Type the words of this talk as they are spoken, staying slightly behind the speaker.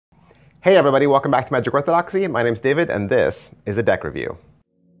Hey everybody, welcome back to Magic Orthodoxy. My name's David and this is a deck review.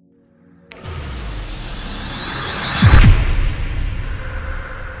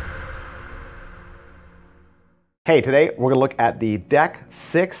 Hey, today we're going to look at the Deck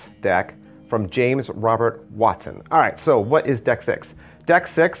 6 deck from James Robert Watson. Alright, so what is Deck 6? Deck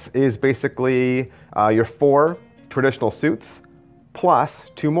 6 is basically your 4 traditional suits plus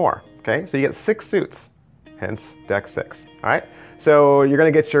 2 more. Okay, so you get 6 suits, hence Deck 6. Alright, so you're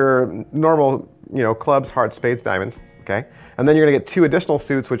going to get your normal, clubs, hearts, spades, diamonds. Okay, and then you're going to get 2 additional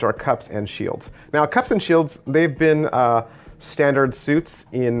suits, which are cups and shields. Now, cups and shields, they've been standard suits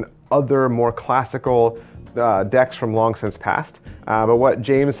in other more classical decks from long since past, but what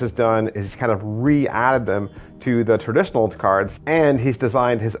James has done is he's kind of re-added them to the traditional cards, and he's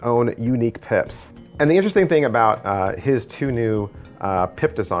designed his own unique pips. And the interesting thing about his 2 new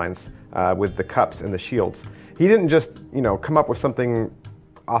pip designs with the cups and the shields, he didn't just come up with something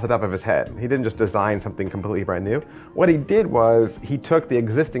off the top of his head. He didn't just design something completely brand new. What he did was he took the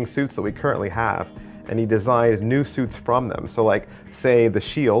existing suits that we currently have and he designed new suits from them. So like, say, the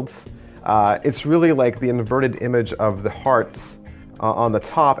shields, it's really like the inverted image of the hearts on the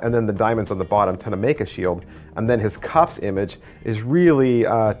top and then the diamonds on the bottom to make a shield. And then his cups image is really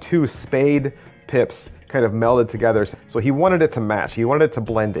 2 spade pips kind of melded together. So he wanted it to match. He wanted it to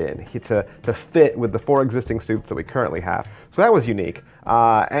blend in, to fit with the 4 existing suits that we currently have. So that was unique.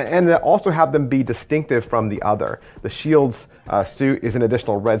 And also have them be distinctive from the other. The shields suit is an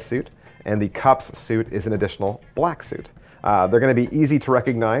additional red suit, and the cups suit is an additional black suit. They're going to be easy to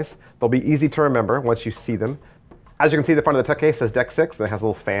recognize. They'll be easy to remember once you see them. As you can see, the front of the tuck case says Deck 6, and it has a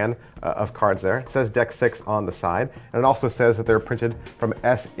little fan of cards there. It says Deck 6 on the side, and it also says that they're printed from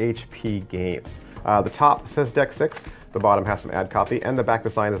SHP Games. The top says Deck 6, the bottom has some ad copy, and the back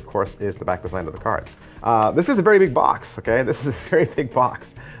design, of course, is the back design of the cards. This is a very big box, okay? This is a very big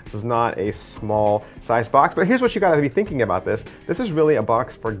box. This is not a small size box, but here's what you gotta be thinking about this. This is really a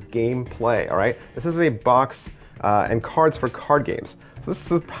box for gameplay, all right? This is a box and cards for card games. So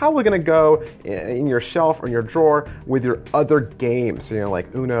this is probably going to go in your shelf or in your drawer with your other games, like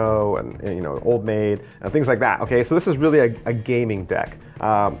Uno and Old Maid and things like that. Okay, so this is really a gaming deck.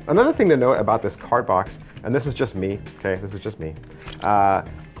 Another thing to note about this card box, and this is just me. Okay, this is just me.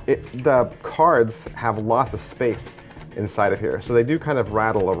 The cards have lots of space inside of here, so they do kind of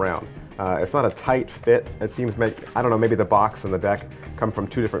rattle around. It's not a tight fit. It seems, I don't know, maybe the box and the deck come from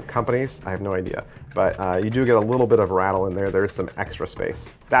 2 different companies. I have no idea. But you do get a little bit of rattle in there. There's some extra space.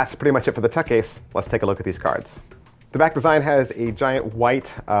 That's pretty much it for the tuck case. Let's take a look at these cards. The back design has a giant white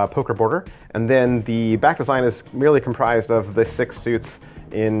poker border, and then the back design is merely comprised of the 6 suits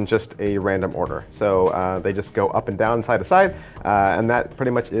in just a random order. So they just go up and down, side to side, and that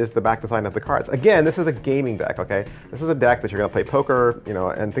pretty much is the back design of the cards. Again, this is a gaming deck, okay? This is a deck that you're gonna play poker,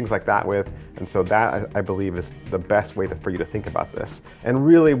 and things like that with, and so that, I believe, is the best way for you to think about this. And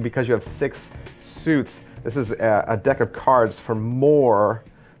really, because you have 6 suits, this is a deck of cards for more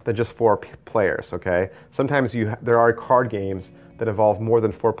than just 4 players, okay? Sometimes there are card games that involve more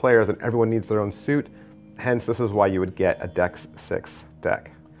than 4 players and everyone needs their own suit. Hence, this is why you would get a Deck 6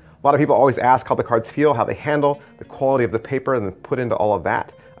 deck. A lot of people always ask how the cards feel, how they handle, the quality of the paper, and then put into all of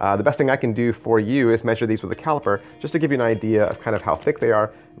that. The best thing I can do for you is measure these with a caliper, just to give you an idea of kind of how thick they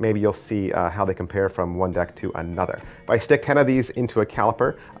are. Maybe you'll see how they compare from one deck to another. If I stick 10 of these into a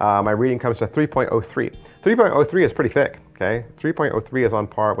caliper, my reading comes to 3.03. 3.03 is pretty thick, okay? 3.03 is on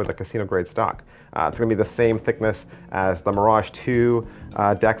par with a casino grade stock. It's going to be the same thickness as the Mirage 2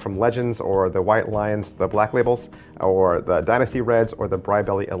 deck from Legends, or the White Lions, the Black Labels, or the Dynasty Reds, or the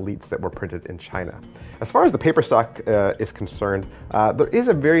Bribelli Elites that were printed in China. As far as the paper stock is concerned, there is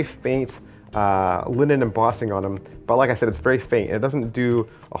a very faint linen embossing on them, but like I said, it's very faint. It doesn't do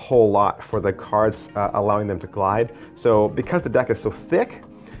a whole lot for the cards, allowing them to glide. So because the deck is so thick,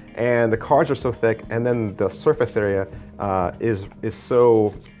 and the cards are so thick, and then the surface area is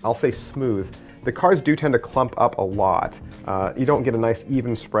so, I'll say, smooth, the cards do tend to clump up a lot. You don't get a nice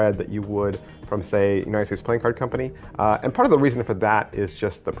even spread that you would from, say, United States Playing Card Company. And part of the reason for that is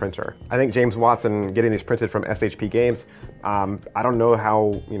just the printer. I think James Watson getting these printed from SHP Games, I don't know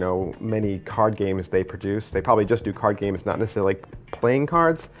how many card games they produce. They probably just do card games, not necessarily playing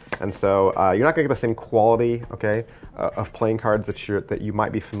cards. And so you're not gonna get the same quality, okay, of playing cards that you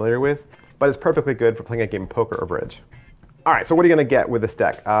might be familiar with, but it's perfectly good for playing a game of poker or bridge. All right, so what are you going to get with this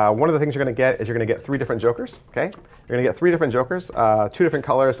deck? One of the things you're going to get is you're going to get 3 different jokers, okay? You're going to get 3 different jokers, 2 different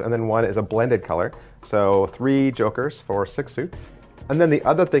colors, and then 1 is a blended color. So 3 jokers for 6 suits. And then the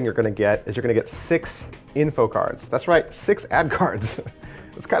other thing you're going to get is you're going to get 6 info cards. That's right, 6 ad cards.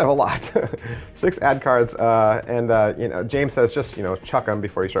 It's kind of a lot. 6 ad cards, and you know, James says just, you know, chuck them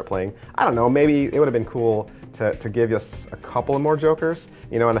before you start playing. I don't know, maybe it would have been cool to give us a couple more jokers.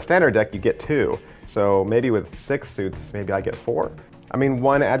 You know, in a standard deck you get 2, so maybe with 6 suits, maybe I get 4. I mean,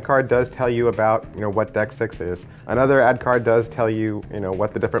 1 ad card does tell you about, you know, what deck 6 is. Another ad card does tell you, you know,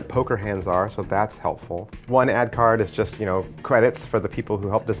 what the different poker hands are, so that's helpful. 1 ad card is just, you know, credits for the people who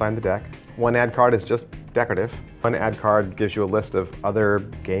helped design the deck. 1 ad card is just decorative. 1 ad card gives you a list of other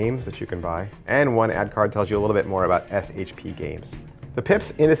games that you can buy. And 1 ad card tells you a little bit more about SHP games. The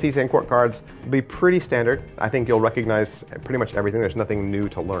pips, indices, and court cards will be pretty standard. I think you'll recognize pretty much everything. There's nothing new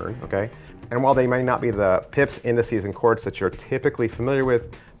to learn, okay? And while they may not be the pips, indices, and courts that you're typically familiar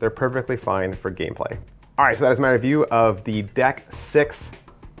with, they're perfectly fine for gameplay. All right, so that is my review of the Deck 6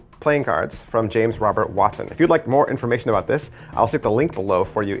 playing cards from James Robert Watson. If you'd like more information about this, I'll stick the link below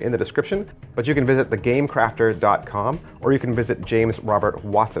for you in the description, but you can visit thegamecrafter.com or you can visit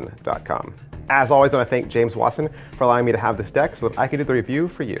jamesrobertwatson.com. As always, I want to thank James Watson for allowing me to have this deck so that I can do the review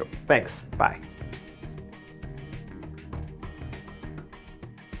for you. Thanks, bye.